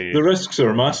quality hay. The risks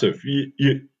are massive.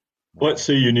 Let's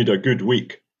say you need a good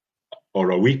week or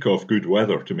a week of good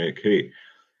weather to make hay.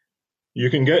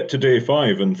 You can get to day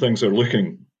 5 and things are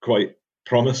looking quite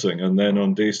promising, and then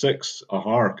on day 6 a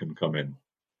har can come in.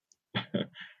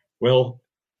 Well,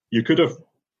 you could have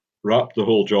wrapped the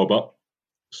whole job up,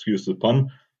 excuse the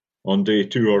pun, on day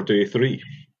 2 or day 3.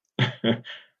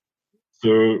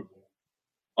 So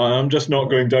I'm just not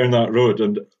going down that road.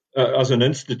 And as an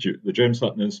institute, the James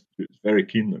Hutton Institute is very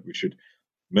keen that we should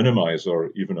minimise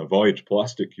or even avoid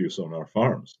plastic use on our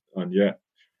farms. And yet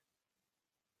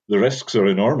the risks are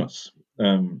enormous.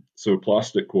 So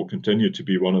plastic will continue to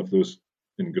be one of those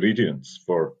ingredients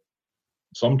for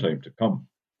some time to come.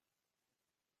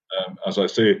 As I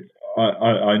say,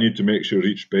 I need to make sure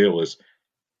each bale is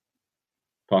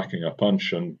packing a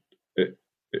punch and it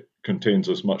contains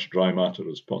as much dry matter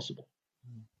as possible.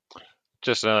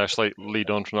 Just another slight lead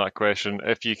on from that question.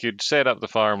 If you could set up the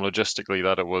farm logistically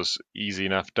that it was easy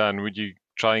enough done, would you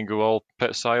try and go all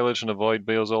pit silage and avoid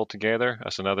bales altogether?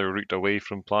 That's another route away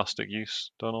from plastic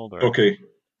use, Donald? Or? Okay,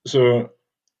 so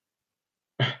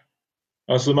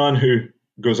as the man who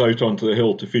goes out onto the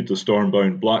hill to feed the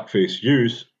storm-bound blackface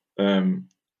ewes, the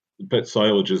pit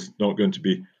silage is not going to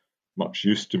be much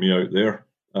use to me out there,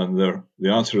 and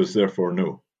the answer is therefore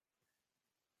no.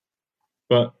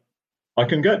 But I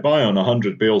can get by on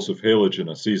 100 bales of haylage in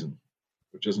a season,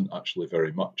 which isn't actually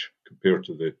very much compared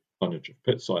to the tonnage of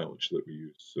pit silage that we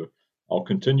use. So I'll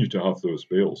continue to have those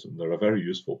bales, and they're a very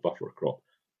useful buffer crop.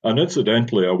 And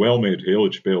incidentally, a well-made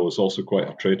haylage bale is also quite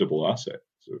a tradable asset.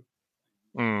 So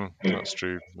that's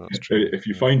true. That's true. If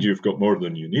you find you've got more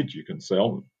than you need, you can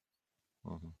sell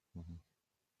them.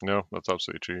 No, that's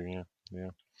absolutely true. Yeah.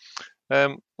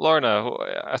 Lorna,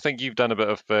 I think you've done a bit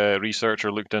of research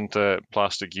or looked into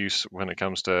plastic use when it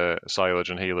comes to silage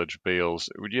and haylage bales.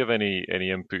 Would you have any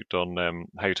input on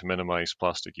how to minimise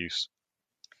plastic use?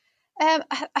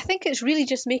 I think it's really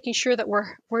just making sure that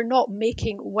we're not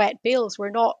making wet bales. We're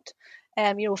not,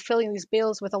 filling these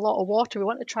bales with a lot of water. We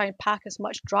want to try and pack as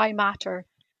much dry matter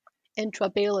into a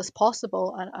bale as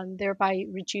possible, and thereby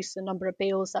reduce the number of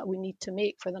bales that we need to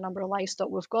make for the number of livestock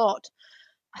we've got.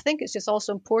 I think it's just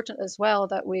also important as well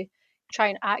that we try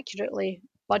and accurately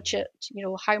budget,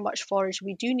 how much forage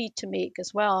we do need to make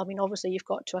as well. I mean, obviously you've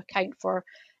got to account for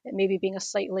it maybe being a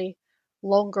slightly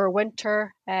longer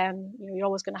winter. You're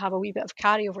always going to have a wee bit of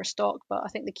carryover stock, but I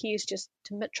think the key is just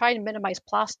to try and minimise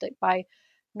plastic by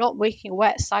not making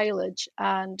wet silage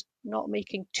and not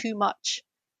making too much,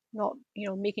 not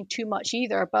making too much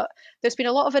either. But there's been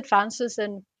a lot of advances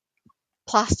in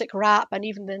plastic wrap and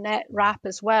even the net wrap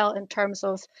as well, in terms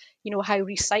of how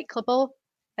recyclable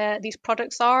these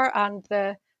products are, and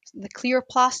the clear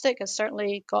plastic has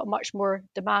certainly got much more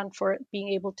demand for it being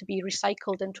able to be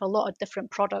recycled into a lot of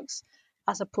different products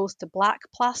as opposed to black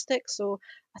plastic. So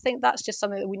I think that's just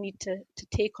something that we need to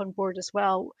take on board as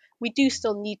well. We do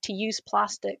still need to use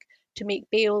plastic to make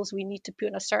bales. We need to put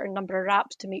in a certain number of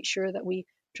wraps to make sure that we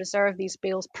preserve these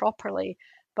bales properly.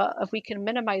 But if we can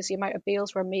minimize the amount of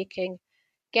bales we're making,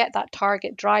 get that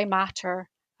target dry matter,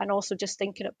 and also just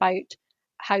thinking about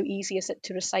how easy is it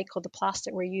to recycle the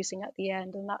plastic we're using at the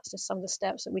end. And that's just some of the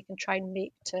steps that we can try and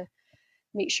make to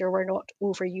make sure we're not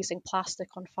overusing plastic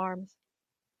on farms.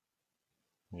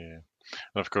 Yeah,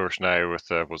 and of course now with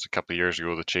was a couple of years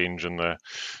ago the change in the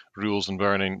rules in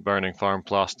burning farm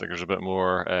plastic, there's a bit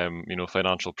more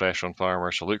financial pressure on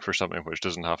farmers to look for something which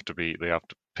doesn't have to be, they have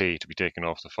to pay to be taken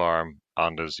off the farm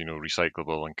and is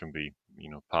recyclable and can be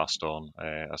passed on,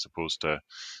 as opposed to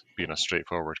being a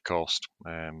straightforward cost.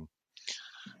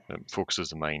 It focuses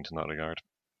the mind in that regard.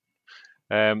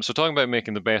 So talking about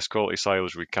making the best quality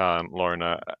silage we can,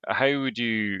 Lorna, how would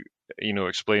you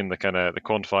explain the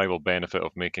quantifiable benefit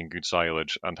of making good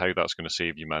silage and how that's going to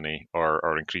save you money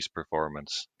or increase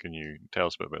performance? Can you tell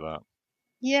us a bit about that?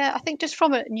 Yeah, I think just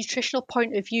from a nutritional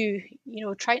point of view,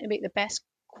 trying to make the best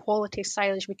quality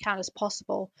silage we can as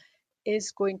possible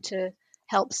is going to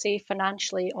help save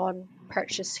financially on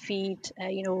purchase feed,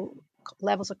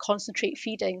 levels of concentrate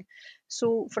feeding.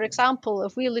 So, for example,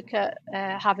 if we look at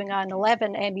having an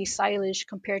 11 ME silage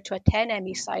compared to a 10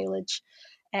 ME silage,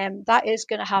 that is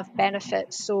going to have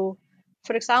benefits. So,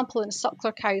 for example, in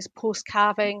suckler cows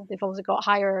post-calving, they've also got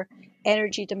higher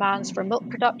energy demands for milk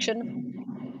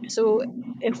production. So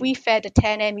if we fed a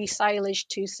 10 ME silage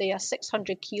to, say, a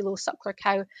 600 kilo suckler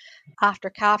cow after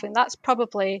calving, that's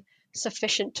probably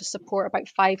sufficient to support about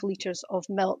 5 litres of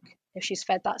milk if she's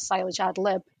fed that silage ad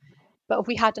lib. But if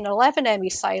we had an 11 ME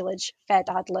silage fed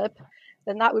ad lib,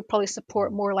 then that would probably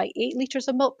support more like 8 litres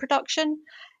of milk production.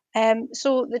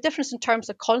 So the difference in terms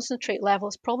of concentrate level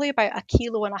is probably about 1.5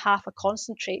 kilos of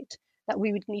concentrate that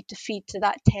we would need to feed to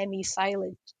that 10 ME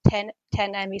silage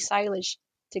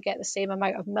to get the same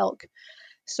amount of milk.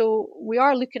 So we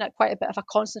are looking at quite a bit of a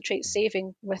concentrate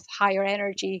saving with higher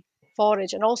energy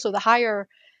forage, and also the higher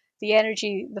the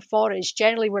energy, the forage,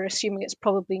 generally we're assuming it's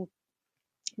probably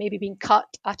maybe being cut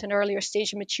at an earlier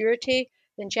stage of maturity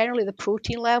then generally the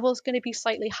protein level is going to be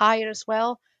slightly higher as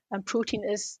well. And protein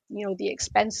is, the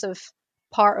expensive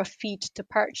part of feed to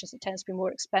purchase. It tends to be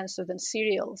more expensive than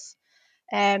cereals.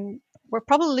 We're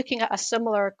probably looking at a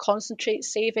similar concentrate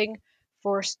saving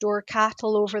for store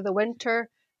cattle over the winter.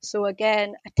 So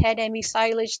again, a 10 ME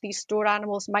silage, these store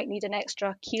animals might need an extra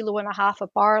 1.5 kilos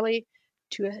of barley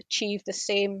to achieve the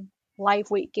same live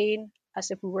weight gain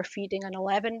as if we were feeding an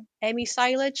 11 ME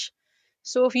silage.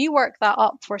 So if you work that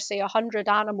up for, say, 100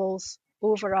 animals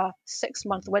over a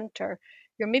 6-month winter,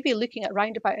 you're maybe looking at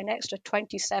round about an extra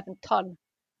 27 tonne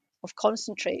of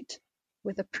concentrate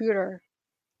with a poorer,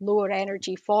 lower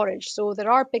energy forage. So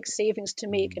there are big savings to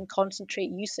make in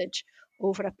concentrate usage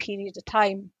over a period of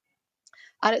time.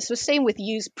 And it's the same with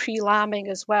used pre-lambing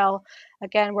as well.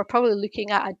 Again, we're probably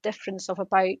looking at a difference of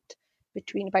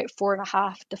between about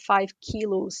 4.5 to 5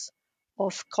 kilos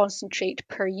of concentrate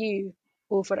per ewe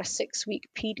over a 6-week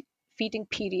feeding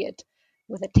period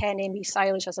with a 10 ME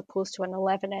silage as opposed to an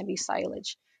 11 ME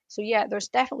silage. So yeah, there's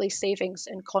definitely savings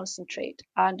in concentrate,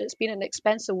 and it's been an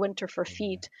expensive winter for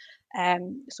feed.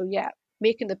 So yeah,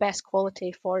 making the best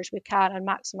quality forage we can and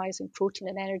maximising protein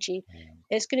and energy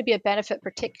is going to be a benefit,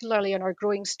 particularly in our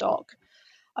growing stock.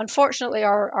 Unfortunately,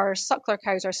 our suckler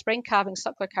cows, our spring calving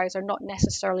suckler cows, are not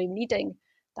necessarily needing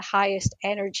the highest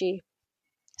energy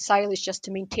silage just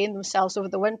to maintain themselves over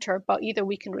the winter, but either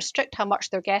we can restrict how much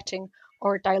they're getting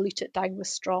or dilute it down with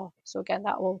straw. So again,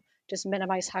 that will just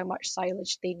minimise how much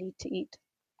silage they need to eat.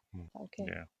 Okay.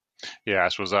 Yeah, I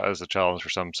suppose that is a challenge for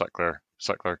some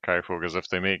suckler cow folk, is if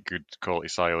they make good quality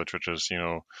silage, which is,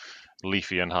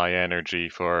 leafy and high energy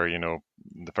for,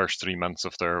 the first 3 months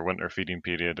of their winter feeding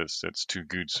period, it's too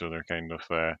good, so they're kind of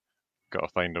got to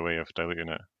find a way of diluting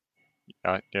it.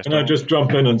 Yes, Can I just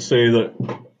jump in and say that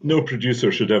no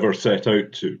producer should ever set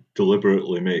out to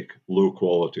deliberately make low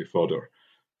quality fodder.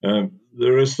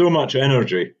 There is so much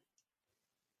energy,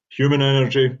 human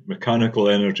energy, mechanical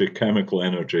energy, chemical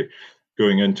energy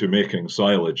going into making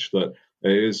silage that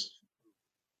it is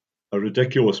a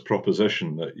ridiculous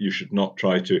proposition that you should not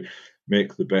try to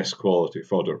make the best quality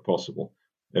fodder possible.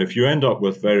 If you end up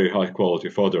with very high quality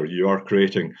fodder, you are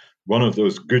creating one of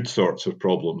those good sorts of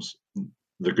problems.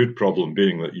 The good problem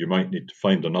being that you might need to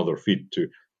find another feed to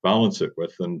balance it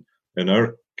with. And in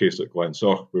our case at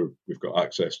Glensaugh, we've got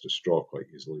access to straw quite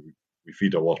easily. We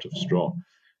feed a lot of straw.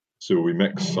 So we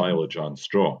mix silage and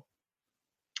straw.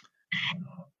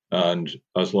 And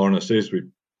as Lorna says,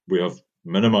 we have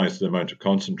minimized the amount of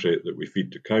concentrate that we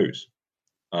feed to cows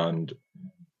and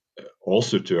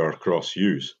also to our cross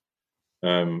ewes.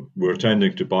 We're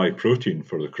tending to buy protein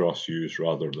for the cross ewes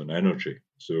rather than energy.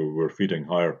 So we're feeding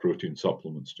higher protein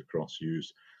supplements to cross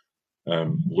ewes,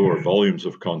 lower volumes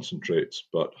of concentrates,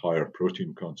 but higher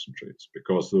protein concentrates,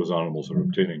 because those animals are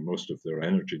obtaining most of their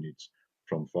energy needs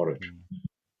from forage.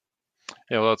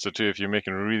 Yeah, well, that's it too. If you're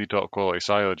making really top quality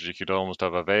silage, you could almost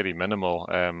have a very minimal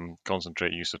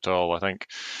concentrate use at all. I think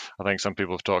some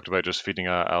people have talked about just feeding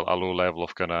a low level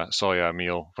of kind of soya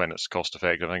meal when it's cost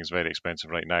effective. I think it's very expensive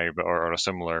right now, but or a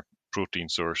similar protein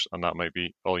source, and that might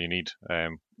be all you need,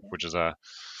 which is a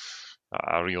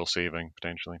real saving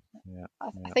potentially.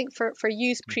 I think for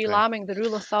ewes pre-lambing, the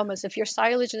rule of thumb is if your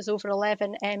silage is over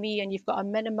 11 ME and you've got a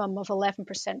minimum of 11%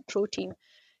 protein,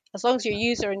 as long as your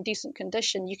ewes are in decent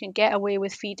condition, you can get away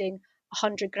with feeding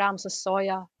 100 grams of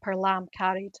soya per lamb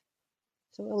carried.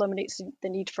 So it eliminates the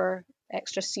need for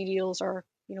extra cereals or,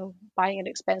 buying an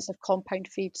expensive compound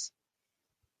feeds.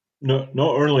 Not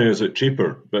only is it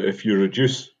cheaper, but if you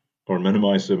reduce or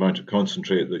minimize the amount of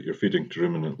concentrate that you're feeding to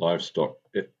ruminant livestock,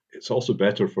 it's also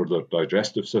better for their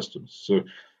digestive systems. So,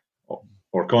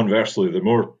 or conversely, the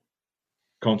more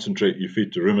concentrate you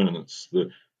feed to ruminants,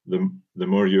 the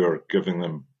more you are giving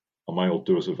them a mild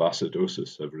dose of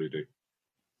acidosis every day.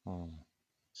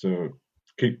 So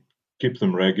keep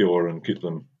them regular and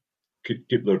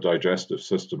keep their digestive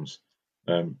systems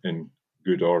in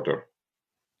good order.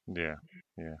 Yeah,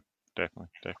 definitely.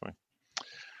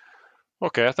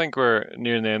 Okay, I think we're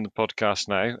nearing the end of the podcast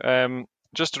now.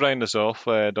 Just to round us off,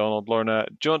 Donald, Lorna,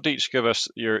 do you want to each give us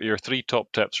your 3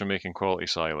 top tips for making quality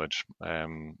silage?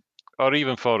 Or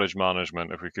even forage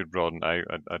management, if we could broaden out.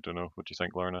 I don't know. What do you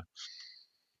think, Lorna?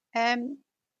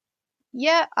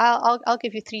 Yeah, I'll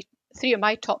give you three of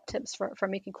my top tips for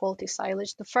making quality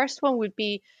silage. The first one would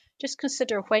be just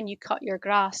consider when you cut your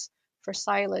grass for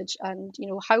silage, and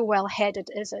how well headed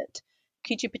is it.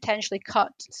 Could you potentially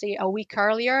cut, say, a week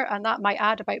earlier, and that might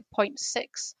add about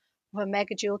 0.6 of a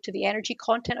megajoule to the energy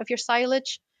content of your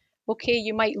silage. Okay,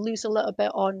 you might lose a little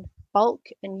bit on bulk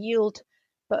and yield,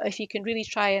 but if you can really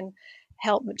try and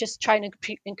help just try and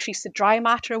increase the dry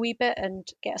matter a wee bit and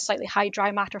get a slightly high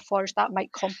dry matter forage. That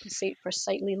might compensate for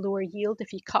slightly lower yield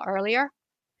if you cut earlier.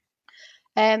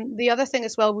 The other thing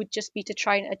as well would just be to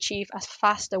try and achieve as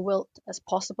fast a wilt as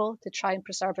possible to try and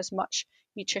preserve as much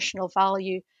nutritional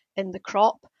value in the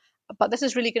crop. But this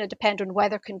is really going to depend on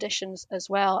weather conditions as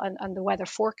well and the weather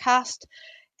forecast.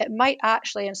 It might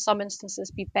actually, in some instances,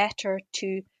 be better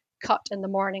to cut in the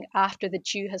morning after the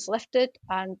dew has lifted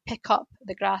and pick up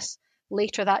the grass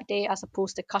later that day, as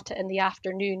opposed to cut it in the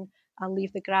afternoon and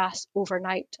leave the grass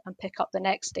overnight and pick up the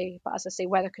next day. But as I say,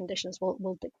 weather conditions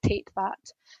will dictate that.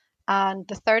 And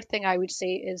the third thing I would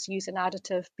say is use an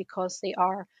additive, because they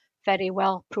are very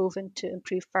well proven to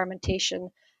improve fermentation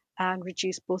and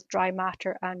reduce both dry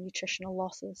matter and nutritional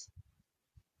losses.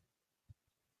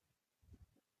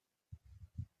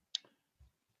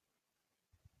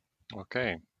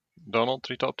 Okay. Donald,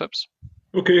 3 top tips?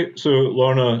 Okay, so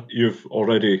Lorna, you've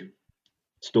already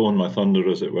stolen my thunder,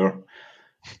 as it were.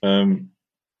 The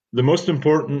most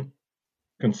important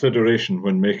consideration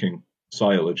when making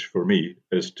silage for me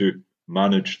is to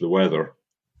manage the weather,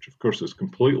 which of course is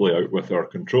completely out with our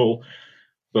control,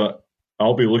 but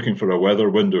I'll be looking for a weather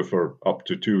window for up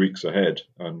to 2 weeks ahead,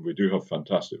 and we do have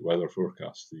fantastic weather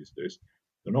forecasts these days.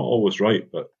 They're not always right,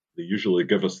 but they usually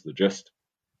give us the gist.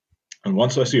 And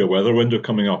once I see a weather window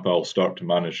coming up, I'll start to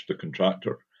manage the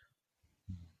contractor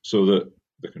so that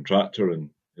the contractor and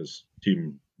his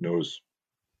team knows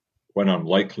when I'm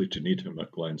likely to need him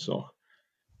at Glensaugh.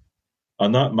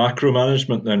 And that macro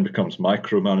management then becomes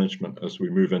micromanagement as we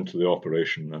move into the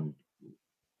operation, and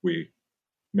we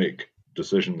make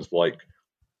decisions like,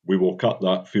 we will cut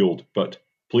that field, but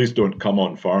please don't come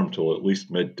on farm till at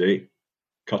least midday.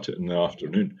 Cut it in the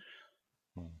afternoon.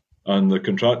 And the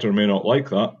contractor may not like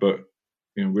that, but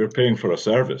we're paying for a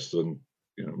service, and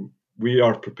we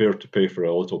are prepared to pay for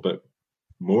a little bit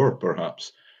more,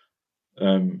 perhaps,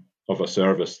 of a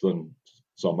service than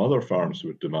some other farms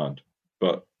would demand.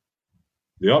 But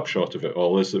the upshot of it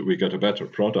all is that we get a better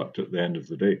product at the end of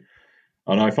the day.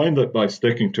 And I find that by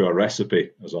sticking to a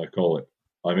recipe, as I call it,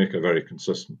 I make a very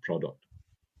consistent product,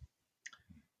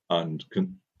 and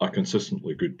a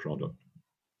consistently good product.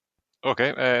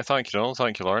 Okay, thank you, Donald.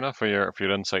 Thank you, Lorna, for your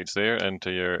insights there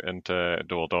into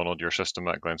Donald, your system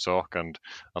at Glensaugh, and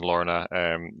Lorna,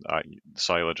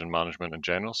 silage and management in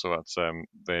general. So that's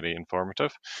very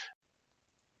informative.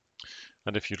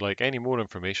 And if you'd like any more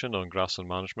information on grassland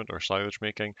management or silage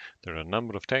making, there are a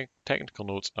number of technical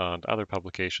notes and other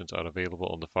publications are available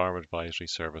on the Farm Advisory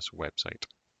Service website.